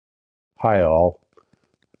Hi all.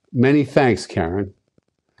 Many thanks, Karen.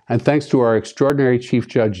 And thanks to our extraordinary Chief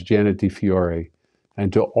Judge, Janet DeFiore,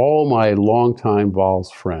 and to all my longtime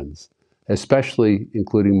VOLS friends, especially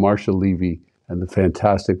including Marcia Levy and the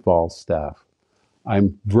fantastic VOLS staff.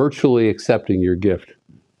 I'm virtually accepting your gift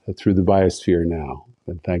through the Biosphere now,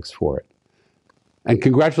 and thanks for it. And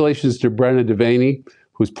congratulations to Brenna Devaney,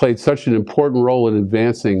 who's played such an important role in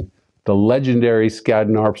advancing the legendary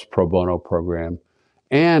Skadden Arps Pro Bono program,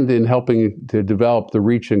 and in helping to develop the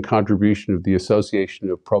reach and contribution of the Association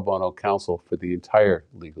of Pro Bono Counsel for the entire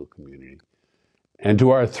legal community. And to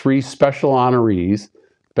our three special honorees,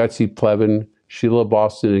 Betsy Plevin, Sheila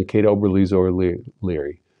Boston, and Kate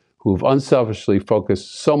Oberlees-O'Leary, who have unselfishly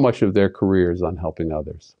focused so much of their careers on helping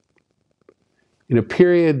others. In a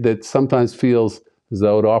period that sometimes feels as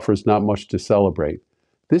though it offers not much to celebrate,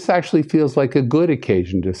 this actually feels like a good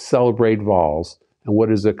occasion to celebrate VOLS and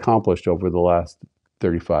what is accomplished over the last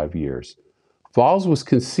 35 years. VOLS was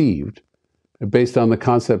conceived based on the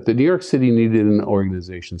concept that New York City needed an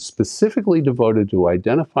organization specifically devoted to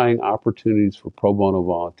identifying opportunities for pro bono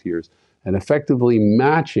volunteers and effectively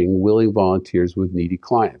matching willing volunteers with needy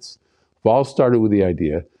clients. VOLS started with the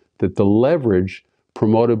idea that the leverage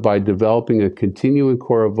promoted by developing a continuing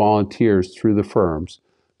core of volunteers through the firms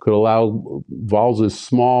could allow VOLS's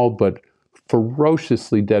small but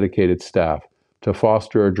ferociously dedicated staff to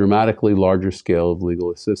foster a dramatically larger scale of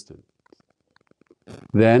legal assistance.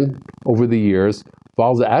 Then, over the years,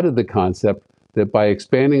 VOLS added the concept that by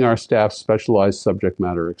expanding our staff's specialized subject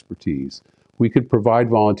matter expertise, we could provide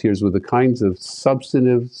volunteers with the kinds of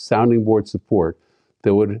substantive sounding board support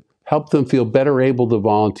that would help them feel better able to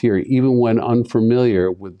volunteer even when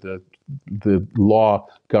unfamiliar with the law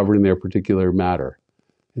governing their particular matter.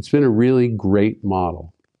 It's been a really great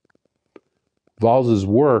model. VOLS's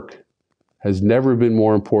work has never been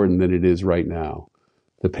more important than it is right now.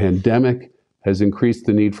 The pandemic has increased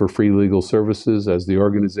the need for free legal services as the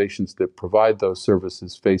organizations that provide those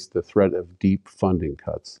services face the threat of deep funding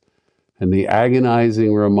cuts. And the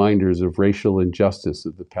agonizing reminders of racial injustice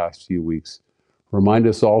of the past few weeks remind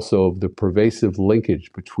us also of the pervasive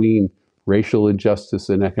linkage between racial injustice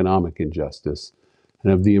and economic injustice,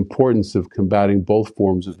 and of the importance of combating both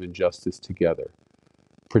forms of injustice together,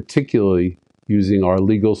 particularly using our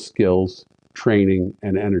legal skills, training,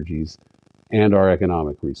 and energies, and our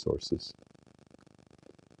economic resources.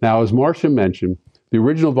 Now, as Marcia mentioned, the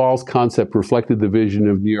original VOLS concept reflected the vision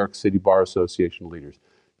of New York City Bar Association leaders,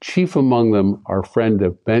 chief among them our friend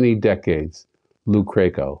of many decades, Lou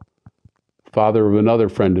Craco, father of another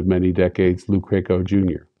friend of many decades, Lou Craco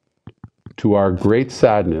Jr. To our great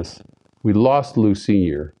sadness, we lost Lou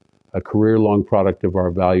Sr., a career-long product of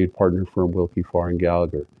our valued partner firm Wilkie Farr &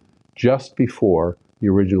 Gallagher, just before the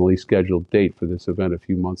originally scheduled date for this event a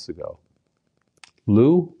few months ago.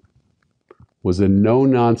 Lou was a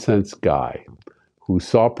no-nonsense guy who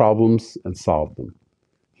saw problems and solved them.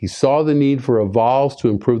 He saw the need for a VOLS to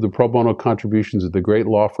improve the pro bono contributions of the great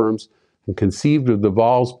law firms and conceived of the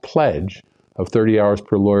VOLS pledge of 30 hours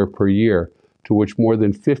per lawyer per year, to which more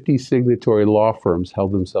than 50 signatory law firms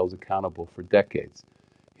held themselves accountable for decades.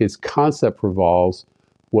 His concept for VOLS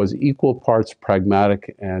was equal parts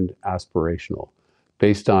pragmatic and aspirational,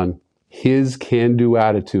 based on his can-do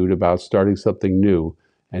attitude about starting something new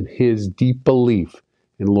and his deep belief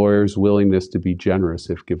in lawyers' willingness to be generous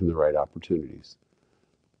if given the right opportunities.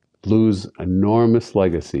 Lou's enormous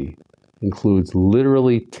legacy includes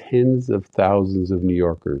literally tens of thousands of New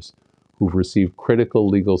Yorkers who've received critical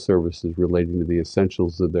legal services relating to the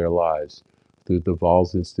essentials of their lives through the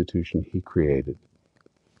VOLS institution he created.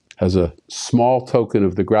 As a small token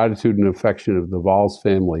of the gratitude and affection of the VOLS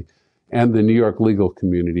family and the New York legal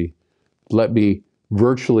community, let me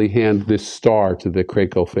virtually hand this star to the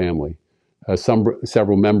Craco family,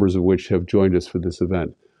 several members of which have joined us for this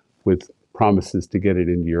event, with promises to get it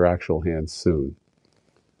into your actual hands soon.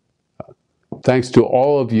 Thanks to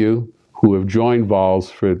all of you who have joined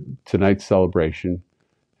VOLS for tonight's celebration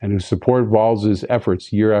and who support VOLS's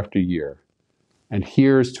efforts year after year. And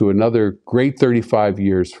here's to another great 35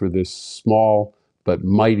 years for this small but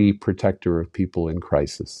mighty protector of people in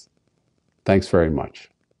crisis. Thanks very much.